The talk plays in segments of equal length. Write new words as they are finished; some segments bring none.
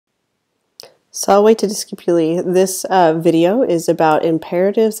Salve to discipuli. This video is about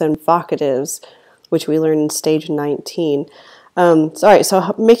imperatives and vocatives, which we learned in stage 19.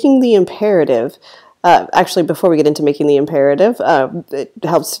 So making the imperative, actually before we get into making the imperative, it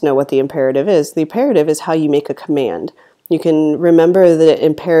helps to know what the imperative is. The imperative is how you make a command. You can remember that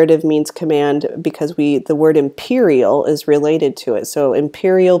imperative means command because the word imperial is related to it. So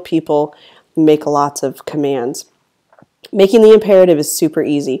imperial people make lots of commands. Making the imperative is super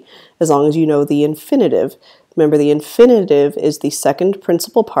easy as long as you know the infinitive. Remember, the infinitive is the second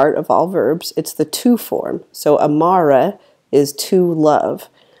principal part of all verbs. It's the to form. So amare is to love.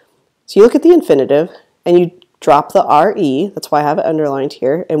 So you look at the infinitive and you drop the re, that's why I have it underlined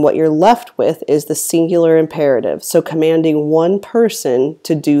here, and what you're left with is the singular imperative. So commanding one person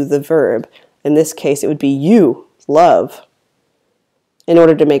to do the verb. In this case, it would be you, love. In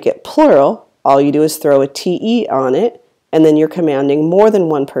order to make it plural, all you do is throw a te on it, and then you're commanding more than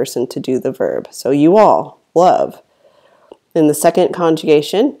one person to do the verb. So you all, love. In the second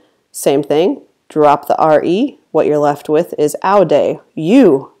conjugation, same thing. Drop the re. What you're left with is aude,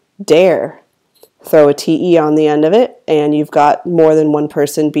 you, dare. Throw a te on the end of it, and you've got more than one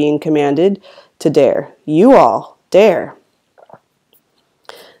person being commanded to dare. You all, dare.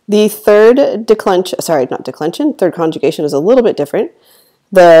 The third third conjugation is a little bit different.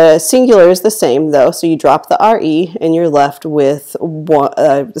 The singular is the same, though, so you drop the re and you're left with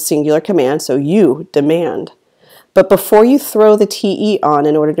the singular command, so you, demand. But before you throw the te on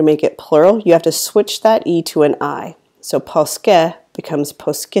in order to make it plural, you have to switch that e to an I. So posque becomes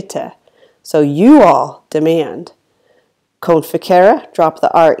poscite. So you all, demand. Conficere, drop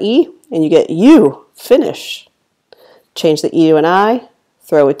the re, and you get you, finish. Change the e to an I,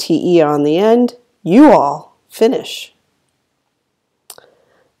 throw a te on the end, you all, finish.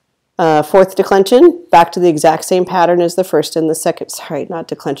 Fourth declension, back to the exact same pattern as the first and the second,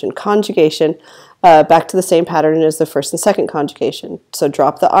 conjugation, back to the same pattern as the first and second conjugation. So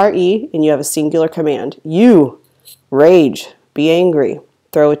drop the re and you have a singular command. You, rage, be angry.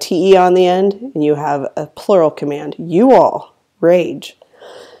 Throw a te on the end and you have a plural command. You all, rage.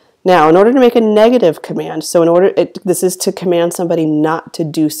 Now, in order to make a negative command, this is to command somebody not to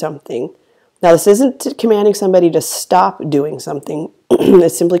do something. Now, this isn't commanding somebody to stop doing something.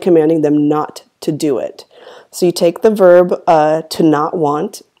 It's simply commanding them not to do it. So you take the verb to not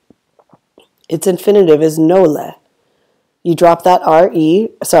want. Its infinitive is nole. You drop that le,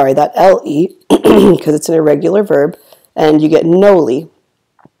 because it's an irregular verb, and you get noli.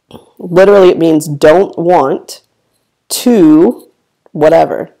 Literally, it means don't want to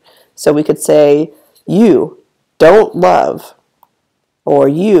whatever. So we could say, you don't love, or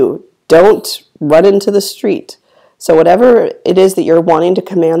you don't run into the street. So whatever it is that you're wanting to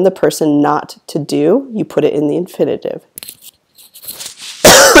command the person not to do, you put it in the infinitive.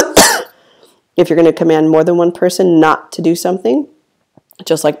 If you're going to command more than one person not to do something,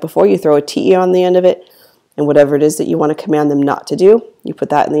 just like before, you throw a te on the end of it, and whatever it is that you want to command them not to do, you put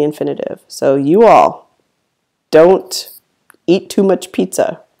that in the infinitive. So you all don't eat too much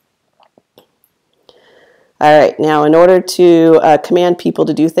pizza. All right, now in order to command people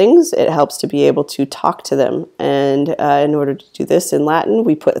to do things, it helps to be able to talk to them. And in order to do this in Latin,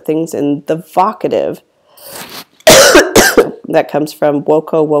 we put things in the vocative. That comes from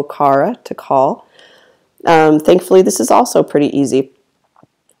voco, vocare, to call. Thankfully, this is also pretty easy.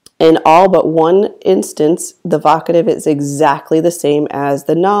 In all but one instance, the vocative is exactly the same as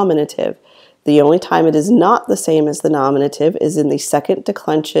the nominative. The only time it is not the same as the nominative is in the second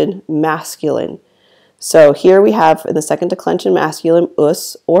declension masculine. So here we have in the second declension masculine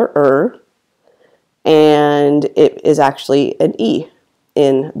us or and it is actually an e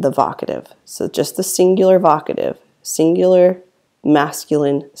in the vocative. So just the singular vocative, singular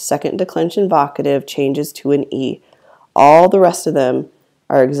masculine second declension vocative changes to an e. All the rest of them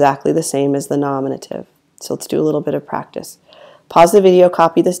are exactly the same as the nominative. So let's do a little bit of practice. Pause the video,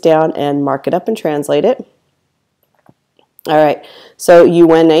 copy this down, and mark it up and translate it. All right, so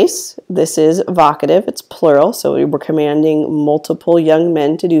juvenes, this is vocative, it's plural, so we're commanding multiple young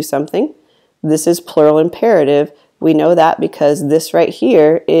men to do something. This is plural imperative. We know that because this right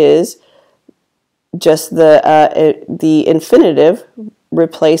here is just the infinitive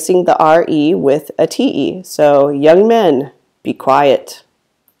replacing the re with a te. So young men, be quiet.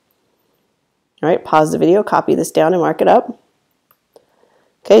 All right, pause the video, copy this down, and mark it up.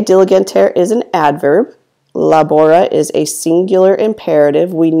 Okay, diligenter is an adverb. Labora is a singular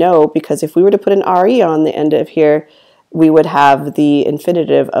imperative. We know because if we were to put an re on the end of here, we would have the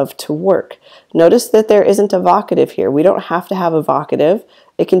infinitive of to work. Notice that there isn't a vocative here. We don't have to have a vocative.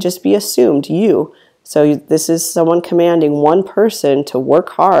 It can just be assumed, you. So this is someone commanding one person to work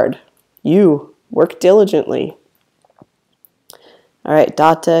hard. You work diligently. All right,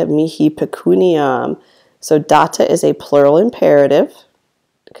 data mihi pecuniam. So data is a plural imperative,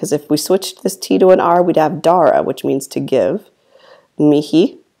 because if we switched this T to an R, we'd have dara, which means to give.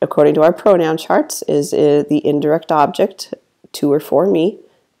 Mihi, according to our pronoun charts, is the indirect object, to or for me,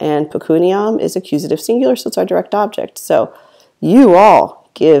 and pecuniam is accusative singular, so it's our direct object. So you all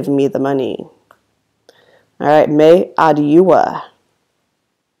give me the money. All right, me adiua.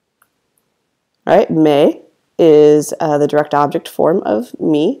 All right, me is the direct object form of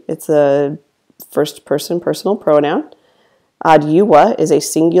me. It's a first person personal pronoun. Adiua is a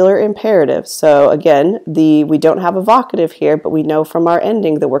singular imperative. So again, we don't have a vocative here, but we know from our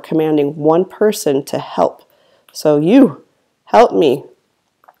ending that we're commanding one person to help. So you, help me.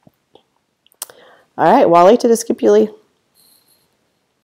 All right, wale te discipuli.